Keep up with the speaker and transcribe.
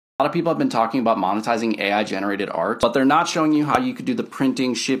A lot of people have been talking about monetizing AI generated art, but they're not showing you how you could do the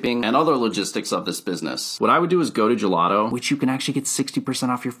printing, shipping, and other logistics of this business. What I would do is go to Gelato, which you can actually get 60%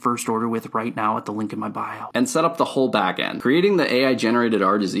 off your first order with right now at the link in my bio, and set up the whole back end. Creating the AI generated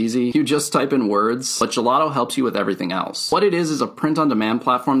art is easy. You just type in words, but Gelato helps you with everything else. What it is a print on demand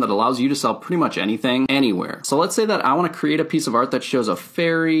platform that allows you to sell pretty much anything, anywhere. So let's say that I want to create a piece of art that shows a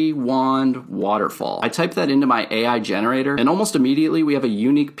fairy, wand, waterfall. I type that into my AI generator, and almost immediately we have a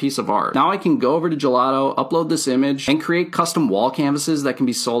unique piece of art. Now I can go over to Gelato, upload this image, and create custom wall canvases that can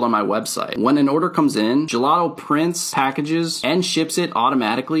be sold on my website. When an order comes in, Gelato prints, packages, and ships it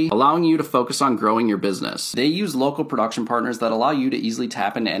automatically, allowing you to focus on growing your business. They use local production partners that allow you to easily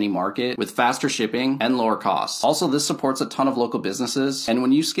tap into any market with faster shipping and lower costs. Also, this supports a ton of local businesses, and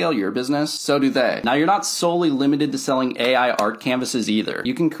when you scale your business, so do they. Now, you're not solely limited to selling AI art canvases either.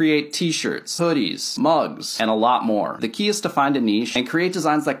 You can create t-shirts, hoodies, mugs, and a lot more. The key is to find a niche and create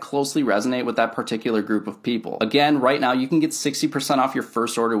designs that closely resonate with that particular group of people. Again, right now you can get 60% off your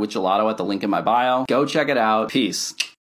first order with Gelato at the link in my bio. Go check it out. Peace.